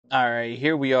Alright,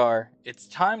 here we are. It's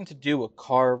time to do a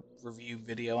car review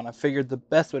video, and I figured the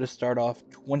best way to start off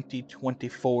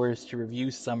 2024 is to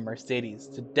review some Mercedes.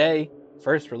 Today,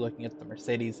 first we're looking at the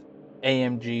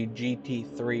Mercedes-AMG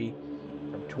GT3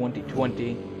 from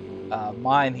 2020.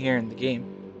 Mine here in the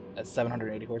game at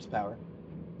 780 horsepower.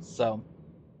 So,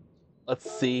 let's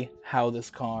see how this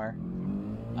car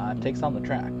takes on the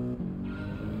track.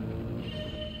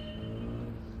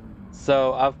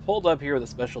 So, I've pulled up here with a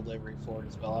special livery for it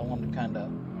as well. I want to kind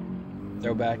of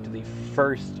throw back to the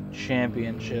first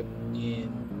championship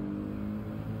in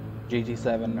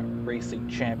GT7 Racing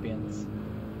Champions.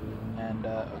 And,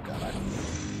 oh god, I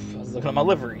was looking at my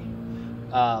livery.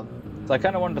 So I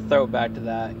kind of wanted to throw it back to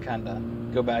that and kind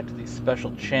of go back to the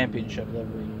special championship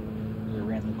livery. We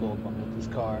ran the gold one with this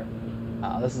car.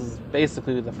 This is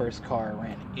basically the first car I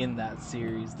ran in that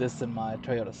series. This and my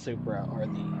Toyota Supra are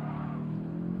the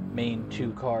main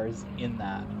two cars in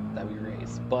that we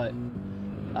race. But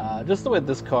just the way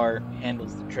this car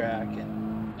handles the track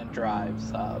and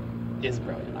drives is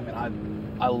brilliant. I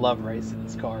mean, I love racing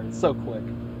this car. It's so quick.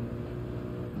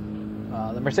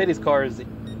 The Mercedes cars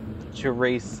to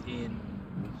race in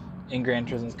Gran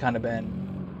Turismo has kind of been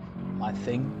my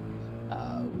thing.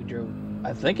 We drove,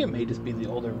 I think it may just be the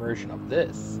older version of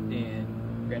this in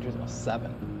Gran Turismo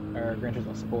 7 or Gran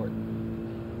Turismo Sport.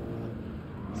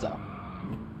 So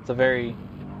it's a very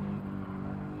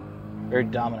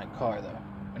dominant car though.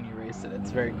 When you race it,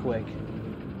 it's very quick.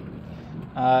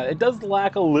 It does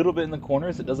lack a little bit in the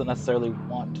corners. It doesn't necessarily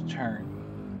want to turn,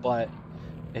 but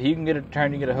if you can get it to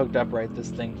turn, you get it hooked up right, this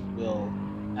thing will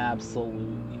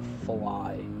absolutely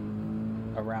fly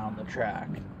around the track.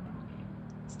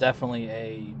 It's definitely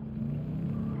a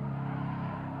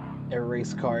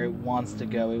race car. It wants to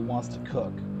go, it wants to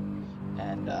cook,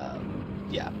 and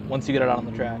yeah, once you get it out on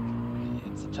the track,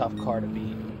 it's a tough car to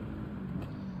beat.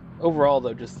 Overall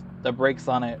though, just the brakes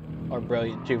on it are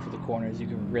brilliant too for the corners. You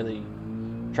can really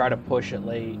try to push it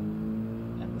late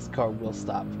and this car will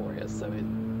stop for you. So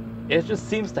it just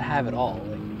seems to have it all.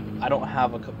 Like, I don't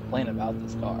have a complaint about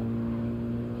this car.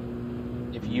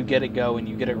 If you get it going,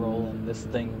 you get it rolling, this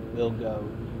thing will go,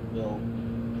 will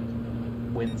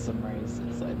win some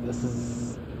races. Like, this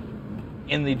is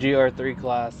in the GR3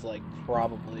 class, like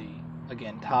probably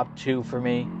again top 2 for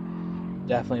me.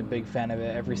 Definitely a big fan of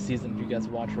it. Every season, if you guys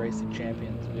watch Racing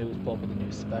Champions, we always pull up with a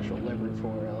new special livery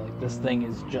for it. Like, this thing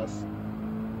is just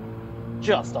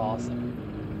awesome.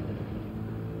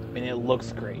 I mean, it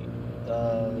looks great.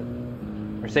 The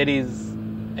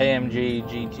Mercedes-AMG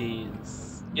GT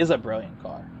is a brilliant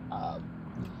car.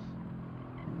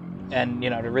 And, you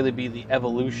know, to really be the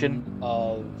evolution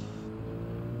of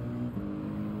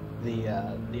the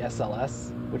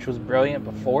SLS, which was brilliant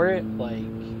before it, like,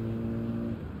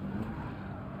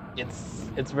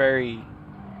 it's very,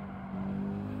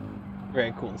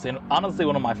 very cool. And honestly,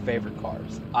 one of my favorite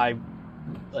cars. I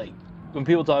like when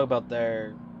people talk about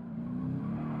their,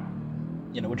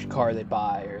 you know, which car they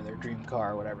buy or their dream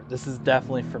car or whatever. This is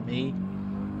definitely for me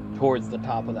towards the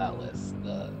top of that list.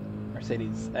 The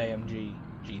Mercedes-AMG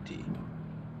GT.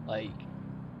 Like,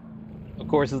 of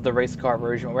course, is the race car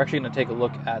version. We're actually going to take a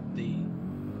look at the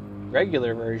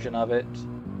regular version of it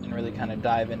and really kind of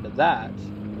dive into that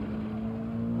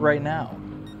right now.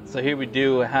 So here we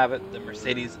do have it, the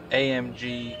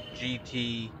Mercedes-AMG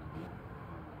GT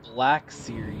Black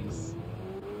Series.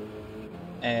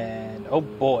 And oh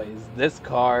boy, is this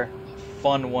car a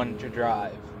fun one to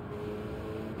drive.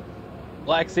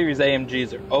 Black Series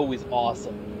AMGs are always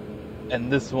awesome,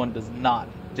 and this one does not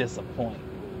disappoint.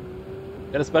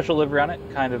 Got a special livery on it,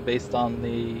 kind of based on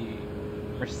the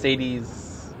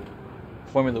Mercedes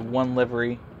Formula 1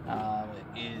 livery.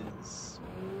 It is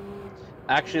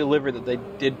actually a livery that they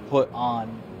did put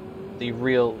on the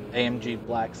real AMG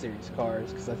Black Series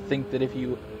cars, because I think that if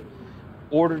you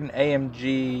ordered an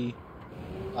AMG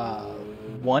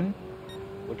 1,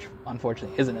 which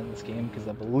unfortunately isn't in this game because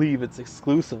I believe it's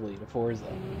exclusively to Forza,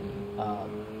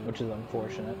 which is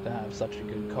unfortunate to have such a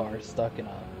good car stuck in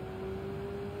a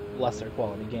lesser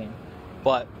quality game.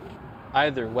 But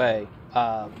either way,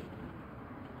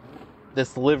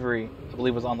 this livery, I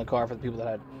believe, was on the car for the people that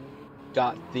had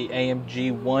got the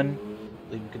AMG 1. I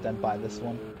believe you could then buy this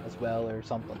one as well or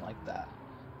something like that.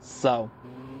 So,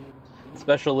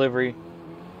 special livery,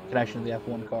 connection to the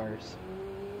F1 cars.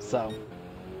 So,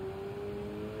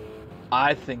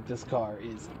 I think this car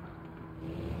is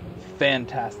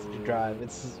fantastic to drive.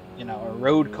 It's, you know, a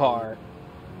road car,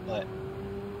 but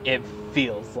it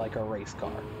feels like a race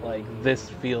car. Like, this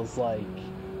feels like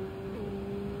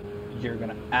you're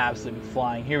gonna absolutely be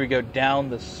flying. Here we go down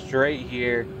the straight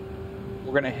here.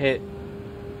 We're gonna hit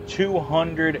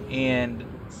 260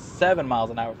 7 miles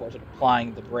an hour force and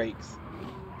applying the brakes.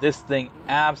 This thing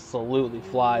absolutely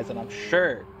flies, and I'm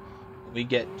sure when we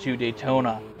get to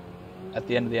Daytona at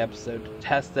the end of the episode to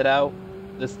test it out,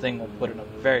 this thing will put in a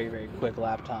very, very quick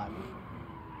lap time.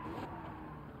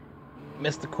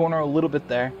 Missed the corner a little bit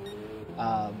there,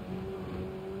 but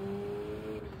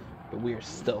we are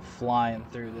still flying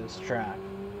through this track.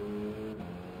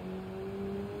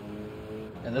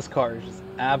 And this car is just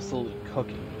absolutely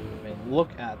cooking. I mean, look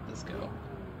at this go.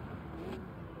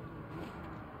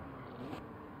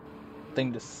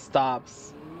 Thing just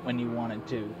stops when you want it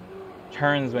to,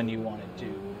 turns when you want it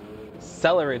to,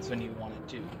 accelerates when you want it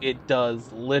to. It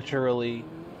does literally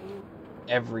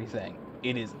everything.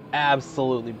 It is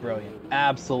absolutely brilliant,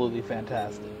 absolutely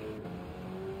fantastic.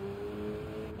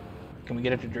 Can we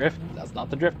get it to drift? That's not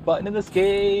the drift button in this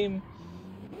game.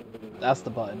 That's the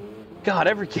button. God,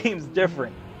 every game's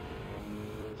different.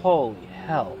 Holy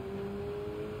hell.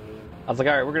 I was like,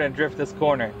 alright, we're gonna drift this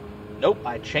corner. Nope,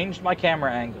 I changed my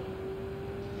camera angle.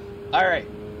 Alright.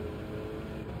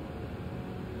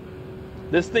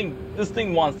 This thing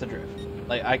wants to drift.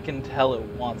 Like, I can tell it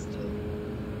wants to.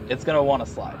 It's gonna want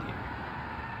to slide here.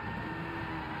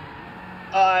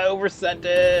 I oversent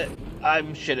it.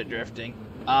 I'm shit at drifting.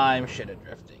 I'm shit at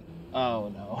drifting. Oh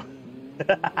no.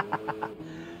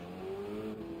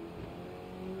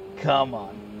 Come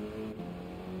on.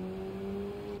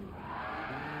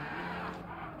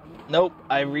 Nope,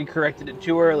 I recorrected it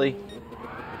too early.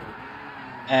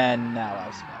 And now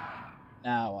I've spun it.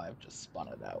 Now I've just spun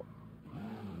it out.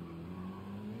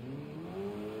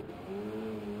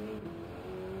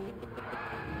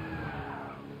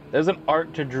 There's an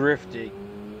art to drifting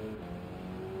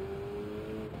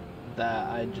that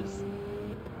I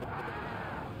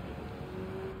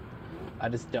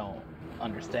just don't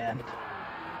understand.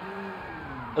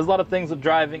 There's a lot of things with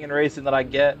driving and racing that I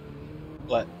get,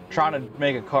 but trying to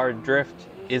make a car drift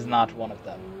is not one of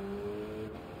them.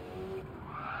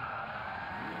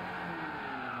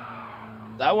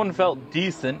 That one felt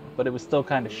decent, but it was still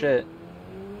kind of shit.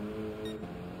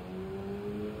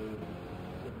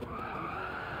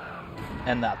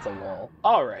 And that's a wall.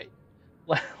 Alright,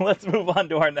 let's move on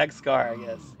to our next car, I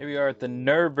guess. Here we are at the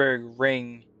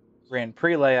Nürburgring Grand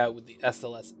Prix layout with the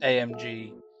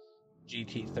Mercedes-AMG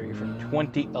GT3 from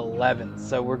 2011.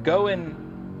 So we're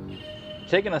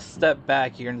taking a step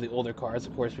back here into the older cars.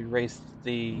 Of course, we raced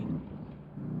the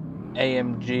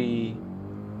AMG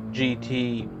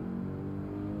GT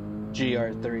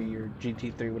GR3 or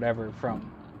GT3, whatever,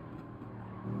 from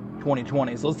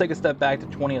 2020. So let's take a step back to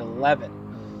 2011.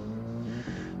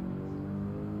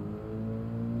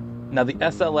 Now the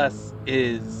SLS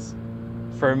is,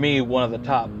 for me, one of the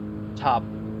top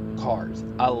cars.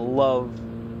 I love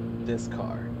this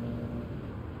car.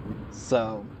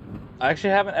 So I actually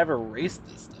haven't ever raced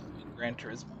this stuff in Gran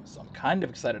Turismo, so I'm kind of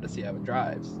excited to see how it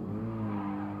drives.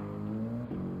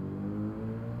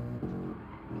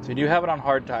 So we do have it on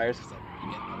hard tires because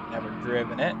I've never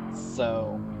driven it,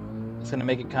 so it's going to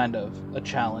make it kind of a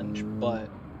challenge, but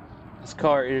this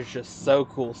car is just so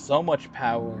cool, so much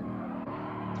power.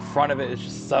 The front of it is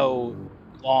just so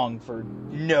long for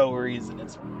no reason.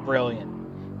 It's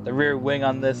brilliant. The rear wing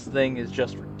on this thing is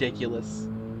just ridiculous.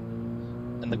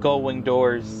 And the gull wing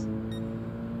doors,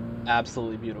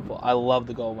 absolutely beautiful. I love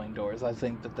the gull wing doors. I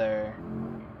think that they're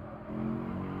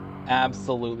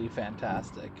absolutely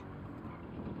fantastic.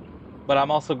 But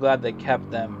I'm also glad they kept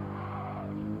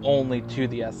them only to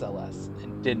the SLS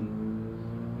and didn't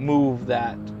move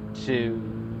that to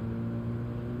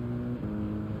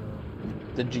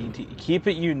the GT. Keep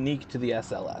it unique to the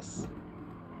SLS.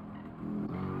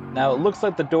 Now it looks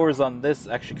like the doors on this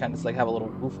actually kind of like have a little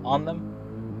roof on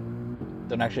them.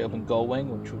 Don't actually open gull wing,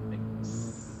 which would make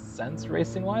sense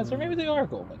racing wise, or maybe they are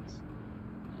gull wings.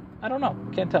 I don't know.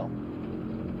 Can't tell.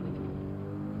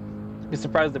 I'd be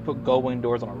surprised they put gull wing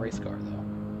doors on a race car though.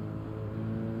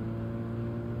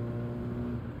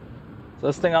 So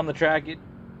this thing on the track, it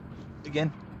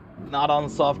again, not on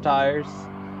soft tires.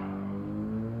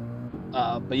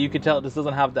 But you can tell it just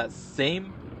doesn't have that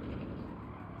same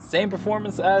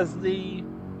performance as the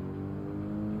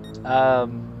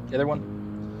other one.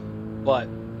 But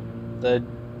the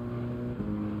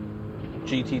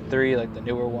GT3, like the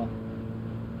newer one.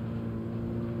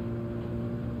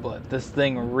 But this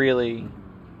thing really,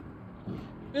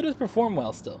 it does perform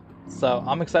well still. So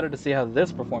I'm excited to see how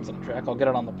this performs on the track. I'll get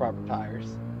it on the proper tires.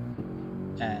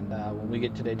 And when we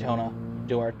get to Daytona,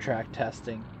 do our track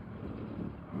testing.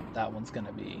 That one's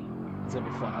gonna be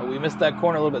fun. Oh, we missed that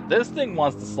corner a little bit. This thing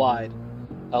wants to slide.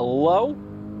 Hello?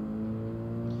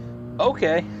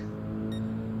 Okay.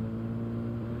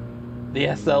 The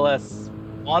SLS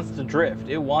wants to drift.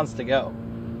 It wants to go.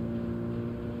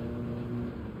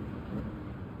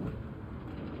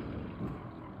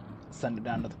 send it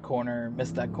down to the corner,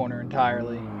 missed that corner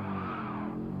entirely.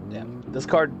 Damn, this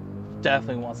car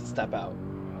definitely wants to step out.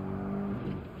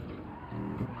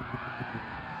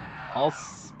 I'll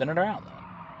spin it around then.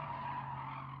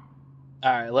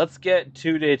 Alright, let's get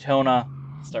to Daytona,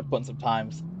 start putting some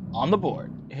times on the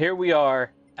board. Here we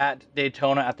are at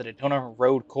Daytona, at the Daytona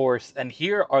Road Course, and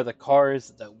here are the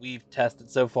cars that we've tested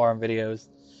so far in videos.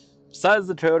 Besides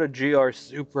the Toyota GR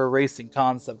Supra Racing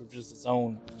Concept, which is its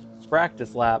own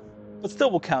practice lap, but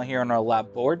still will count here on our lap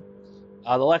board.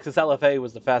 The Lexus LFA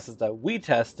was the fastest that we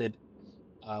tested,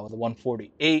 with a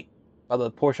 148, by the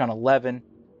Porsche 911,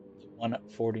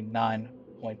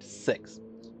 149.6.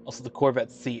 Also the Corvette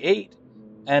C8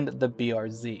 and the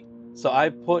BRZ. So I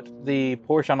put the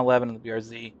Porsche 911 and the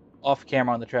BRZ off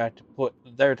camera on the track to put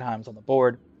their times on the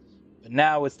board. But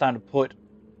now it's time to put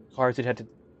cars we had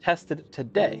tested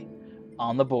today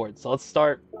on the board. So let's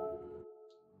start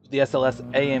with the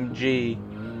Mercedes-AMG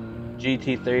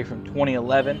GT3 from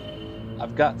 2011.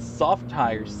 I've got soft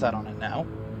tires set on it now.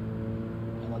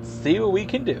 And let's see what we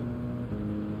can do.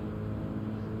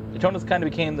 Daytona's kind of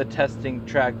became the testing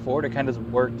track for it. It kind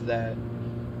of worked that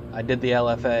I did the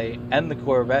LFA and the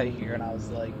Corvette here, and I was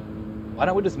like, why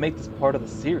don't we just make this part of the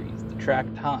series, the track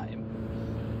time?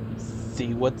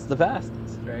 See what's the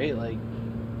fastest, right? Like,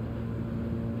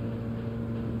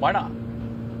 why not?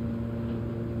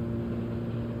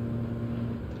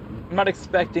 I'm not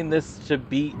expecting this to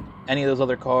beat any of those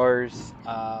other cars.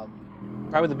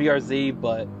 Probably the BRZ,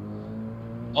 but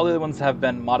all the other ones have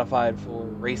been modified for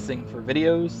racing for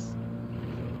videos.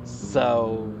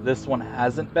 So this one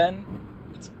hasn't been.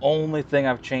 It's the only thing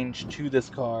I've changed to this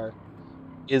car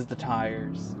is the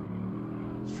tires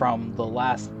from the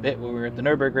last bit where we were at the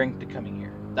Nürburgring to coming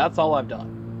here. That's all I've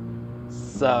done.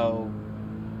 So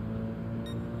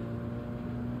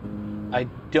I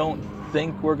don't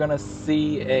think we're gonna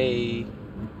see a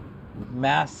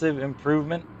massive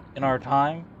improvement in our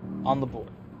time on the board.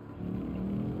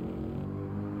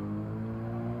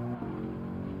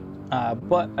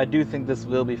 But I do think this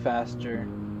will be faster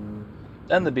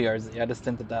than the BRZ. I just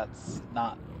think that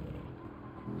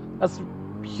that's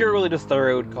purely just a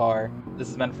road car. This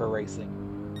is meant for racing.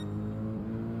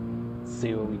 Let's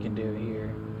see what we can do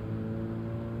here.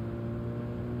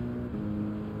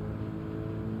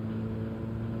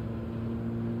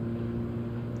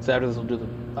 So after this we'll do the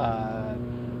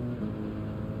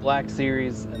Black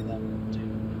Series, and then we'll do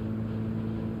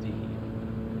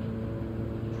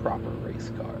the proper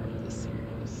race car of the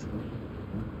series.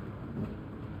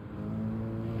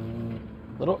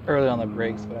 A little early on the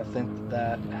brakes, but I think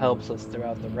that helps us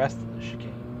throughout the rest of the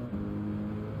chicane.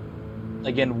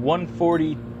 Again,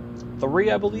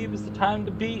 143, I believe, is the time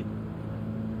to beat,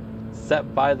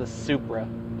 set by the Supra.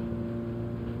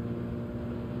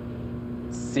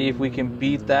 Let's see if we can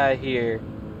beat that here.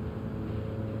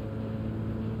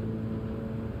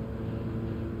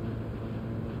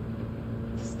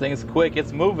 This thing's quick,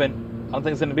 it's moving. I don't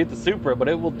think it's going to beat the Supra, but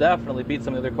it will definitely beat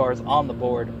some of the other cars on the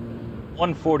board.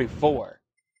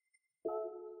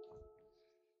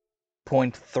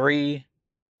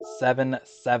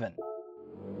 144.377.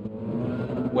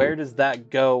 Where does that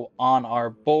go on our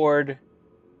board?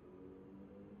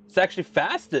 It's actually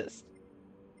fastest.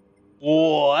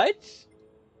 What?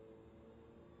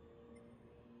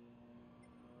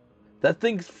 That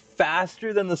thing's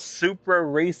faster than the Supra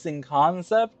Racing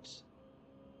Concept?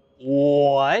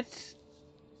 What?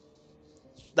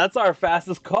 That's our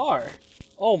fastest car.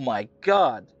 Oh my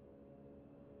god.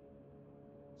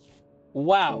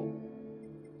 Wow.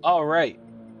 Alright.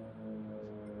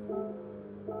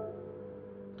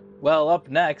 Well, up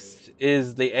next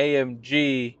is the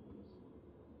AMG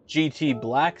GT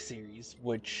Black Series,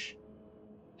 which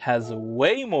has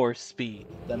way more speed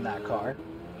than that car.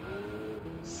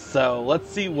 So let's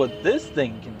see what this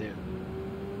thing can do.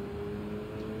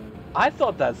 I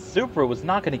thought that Supra was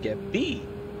not going to get beat,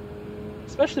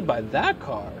 especially by that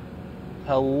car.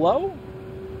 Hello?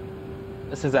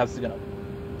 This is absolutely going to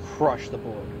crush the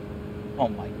board. Oh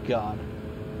my god.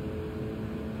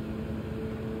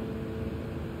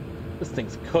 This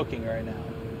thing's cooking right now.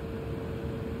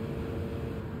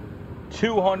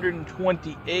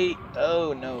 228.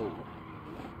 Oh no.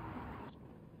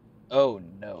 Oh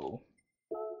no.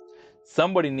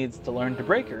 Somebody needs to learn to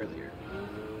brake earlier.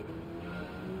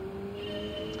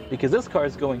 Because this car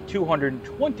is going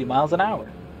 220 miles an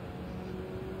hour.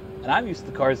 And I'm used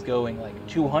to cars going like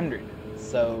 200.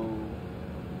 So...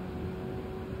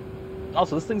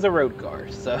 Also, this thing's a road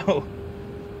car, so...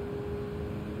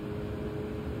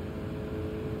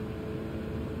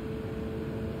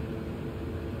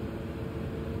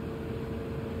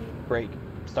 Brake.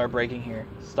 Start braking here.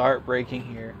 Start braking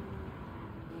here.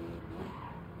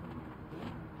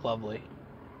 Lovely.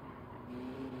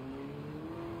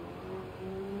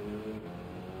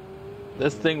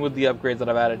 This thing with the upgrades that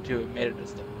I've added to it made it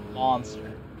just a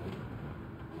monster.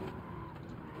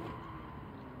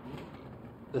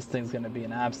 This thing's going to be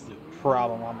an absolute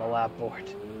problem on the lap board.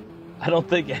 I don't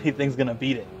think anything's going to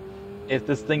beat it. If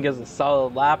this thing gets a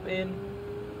solid lap in,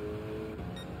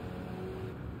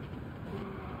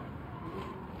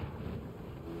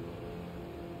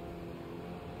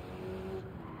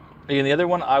 again, the other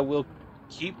one, I will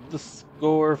keep the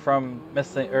score from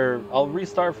missing, or I'll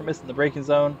restart from missing the braking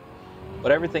zone.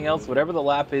 But everything else, whatever the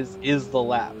lap is the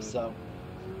lap. So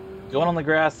going on the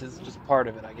grass is just part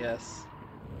of it, I guess.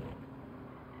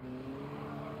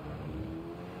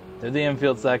 Through the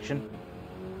infield section.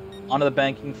 Onto the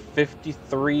banking,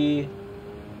 53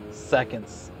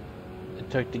 seconds it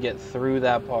took to get through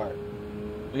that part.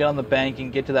 We get on the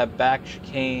banking, get to that back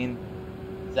chicane.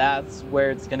 That's where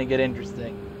it's going to get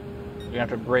interesting. We're going to have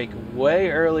to brake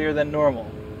way earlier than normal.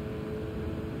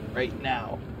 Right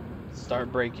now.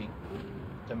 Start braking.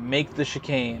 To make the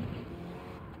chicane.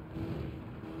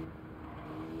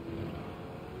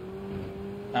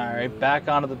 Alright, back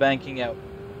onto the banking at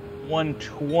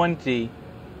 120.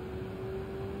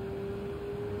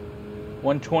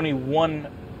 121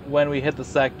 when we hit the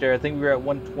sector. I think we were at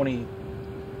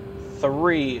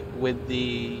 123 with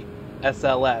the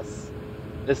SLS.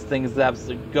 This thing is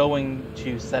absolutely going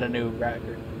to set a new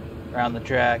record around the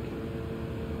track.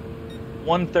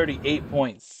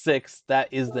 138.6, that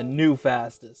is the new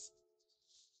fastest.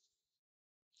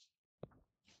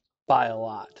 By a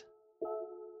lot.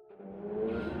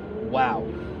 Wow.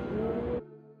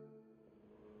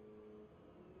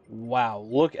 Wow,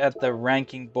 look at the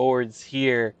ranking boards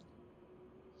here.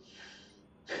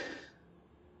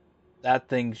 That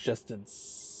thing's just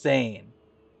insane.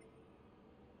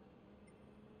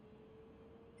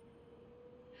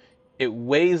 It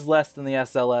weighs less than the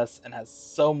SLS and has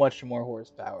so much more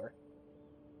horsepower.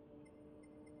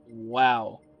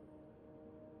 Wow.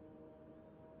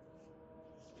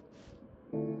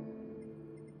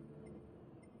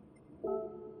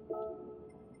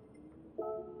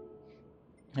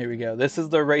 Here we go. This is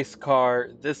the race car.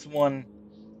 This one,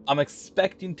 I'm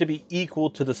expecting to be equal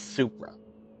to the Supra.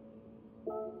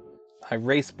 I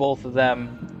raced both of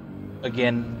them.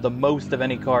 Again, the most of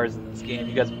any cars in this game.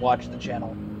 You guys watch the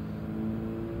channel.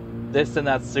 This and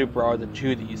that Supra are the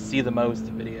two that you see the most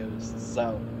in videos.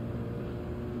 So,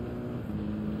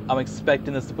 I'm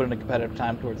expecting this to put in a competitive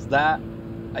time towards that.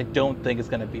 I don't think it's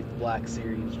going to beat the Black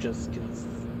Series just because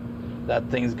that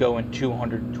thing's going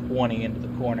 220 into the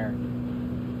corner.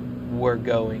 We're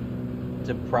going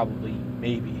to probably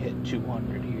maybe hit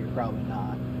 200 here, probably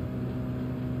not.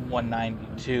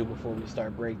 192 before we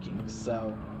start braking.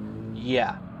 So,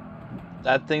 yeah,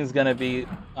 that thing's gonna be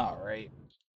all right.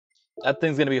 That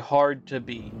thing's gonna be hard to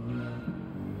beat.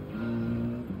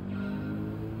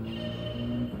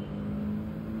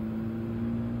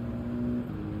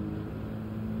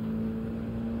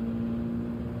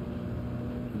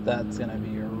 That's gonna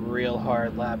be a real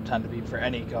hard lap time to beat for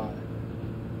any car.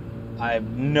 I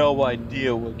have no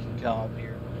idea what can come up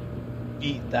here.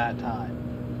 Beat that time.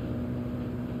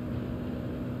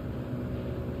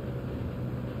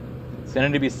 It's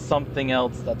going to be something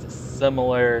else that's a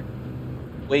similar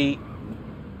weight,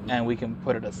 and we can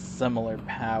put it a similar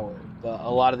power. But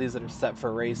a lot of these that are set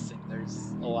for racing,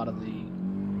 there's a lot of the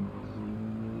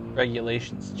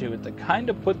regulations to it that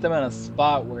kind of put them in a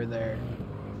spot where they're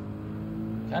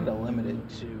kind of limited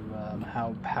to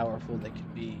how powerful they can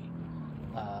be.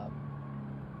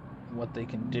 What they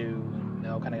can do, and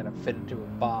they'll kind of gotta fit into a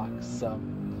box. So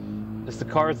it's the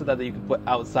cars that you can put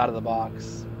outside of the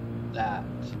box that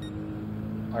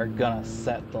are gonna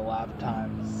set the lap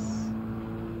times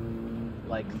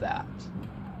like that.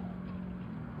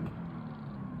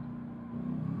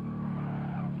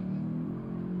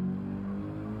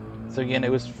 So again,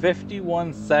 it was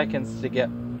 51 seconds to get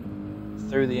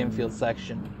through the infield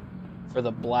section for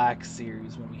the Black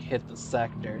Series when we hit the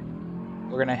sector.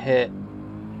 We're gonna hit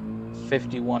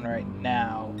 51 right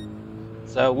now.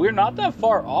 So we're not that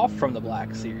far off from the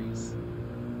Black Series,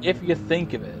 if you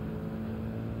think of it.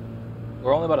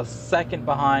 We're only about a second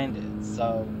behind it,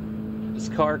 so this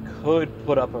car could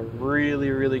put up a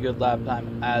really, really good lap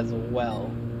time as well.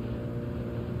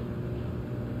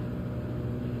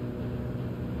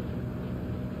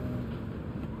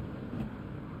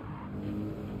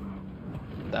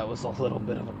 That was a little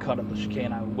bit of a cut on the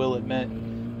chicane, I will admit,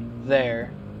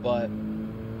 there, but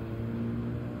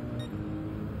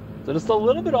so just a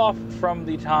little bit off from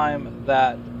the time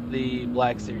that the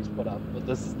Black Series put up, but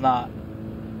this is not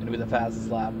going to be the fastest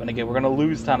lap. And again, we're going to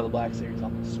lose time to the Black Series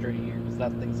on the straight here because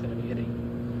that thing's going to be hitting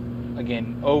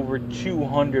Again, over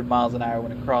 200 miles an hour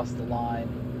when it crossed the line.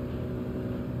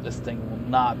 This thing will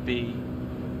not be...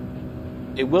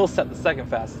 It will set the second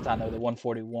fastest time, though, the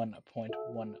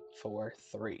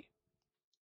 141.143.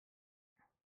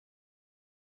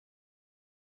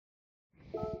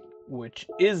 Which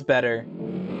is better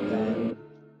than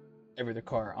every other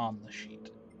car on the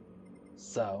sheet.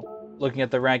 So, looking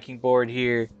at the ranking board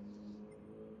here,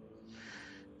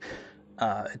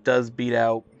 it does beat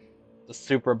out the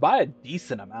Supra by a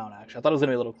decent amount, actually. I thought it was going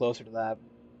to be a little closer to that.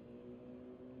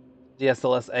 The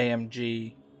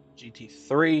SLS-AMG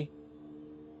GT3,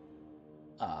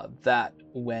 that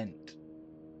went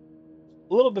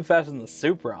a little bit faster than the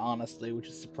Supra, honestly, which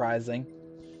is surprising.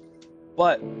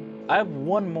 But I have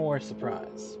one more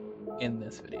surprise in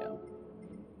this video.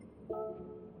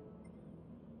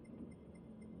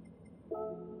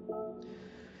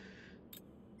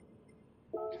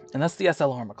 And that's the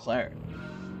SLR McLaren.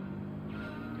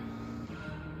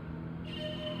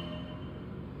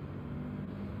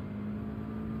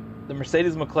 The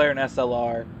Mercedes-McLaren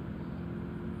SLR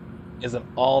is an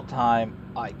all-time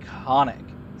iconic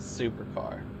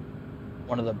supercar.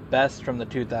 One of the best from the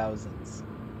 2000s.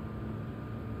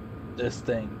 This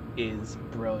thing is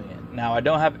brilliant. Now, I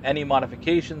don't have any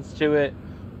modifications to it.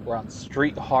 We're on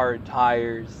street hard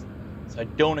tires, so I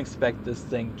don't expect this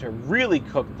thing to really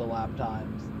cook the lap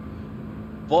times.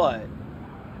 But,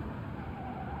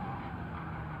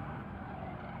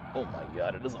 oh my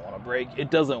god, it doesn't want to brake. It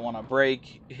doesn't want to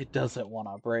brake. It doesn't want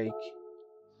to brake.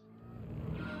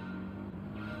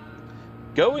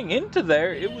 Going into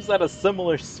there, it was at a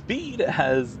similar speed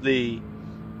as the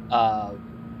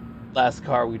last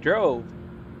car we drove,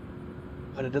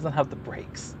 but it doesn't have the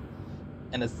brakes,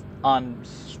 and it's on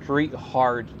street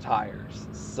hard tires,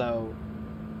 so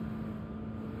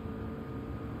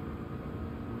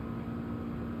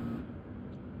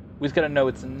we just gotta know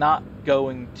it's not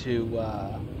going to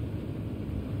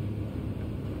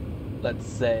let's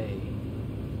say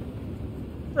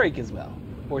brake as well,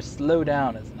 or slow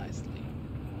down as nicely.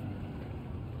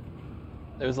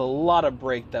 There's a lot of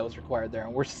brake that was required there,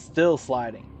 and we're still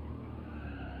sliding.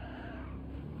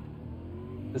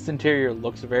 This interior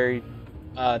looks very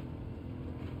early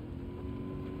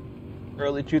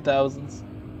 2000s.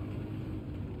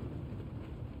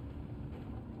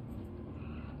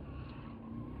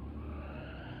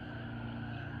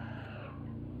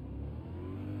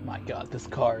 My god, this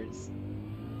car is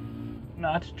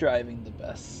not driving the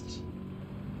best.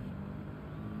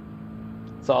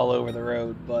 It's all over the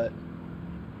road, but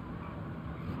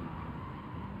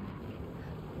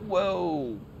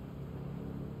whoa!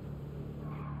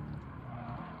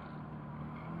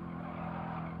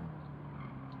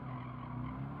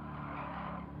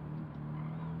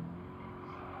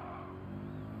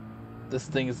 This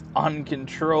thing is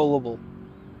uncontrollable.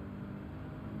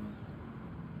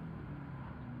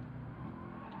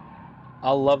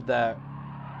 I love that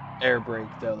air brake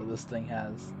though that this thing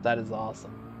has. That is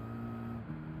awesome.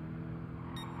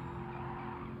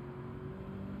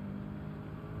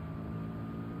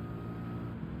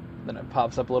 Then it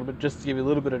pops up a little bit just to give you a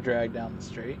little bit of drag down the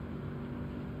straight.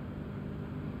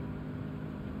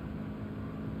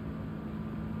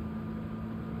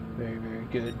 Very, very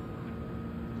good.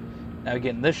 Now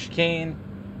again, this chicane,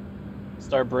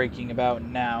 start braking about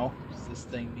now, because this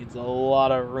thing needs a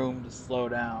lot of room to slow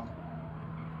down.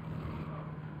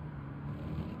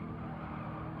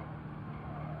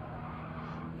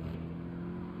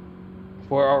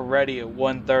 We're already at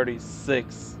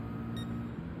 136.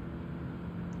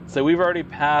 So we've already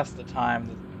passed the time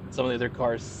that some of the other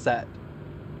cars set.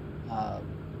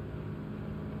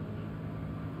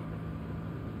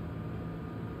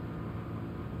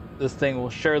 This thing will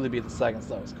surely be the second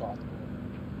slowest car on the board.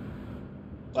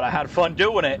 But I had fun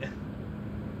doing it.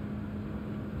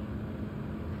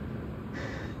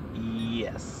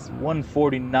 Yes,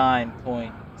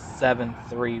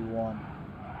 149.731.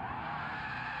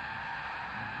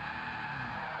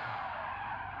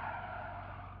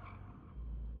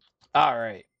 All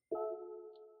right.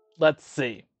 Let's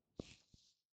see.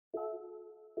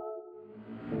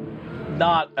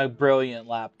 Not a brilliant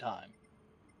lap time.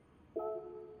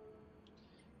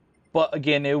 But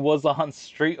again, it was on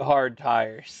street hard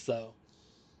tires, so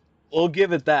we'll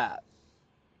give it that.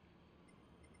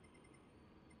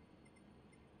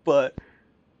 But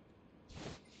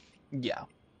yeah,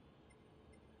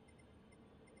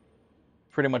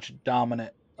 pretty much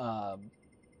dominant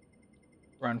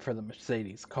run for the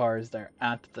Mercedes cars there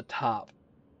at the top.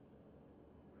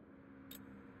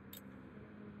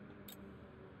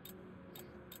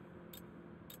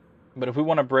 But if we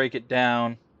want to break it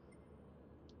down,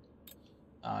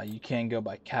 you can go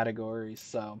by categories.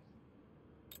 So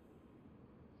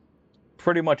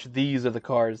pretty much these are the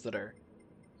cars that are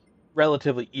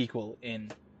relatively equal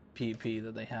in PvP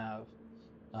that they have.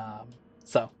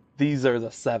 So these are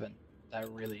the 7 that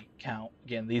really count.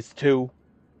 Again, these 2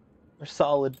 are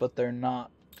solid, but they're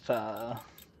not the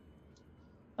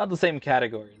same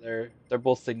category. They're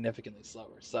both significantly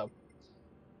slower. So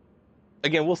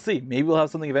again, we'll see. Maybe we'll have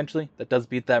something eventually that does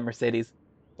beat that Mercedes.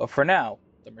 But for now,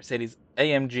 the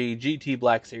Mercedes-AMG GT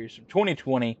Black Series from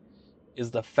 2020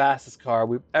 is the fastest car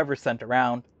we've ever sent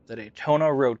around the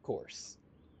Daytona road course.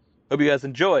 Hope you guys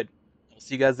enjoyed. We'll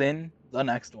see you guys in the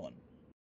next one.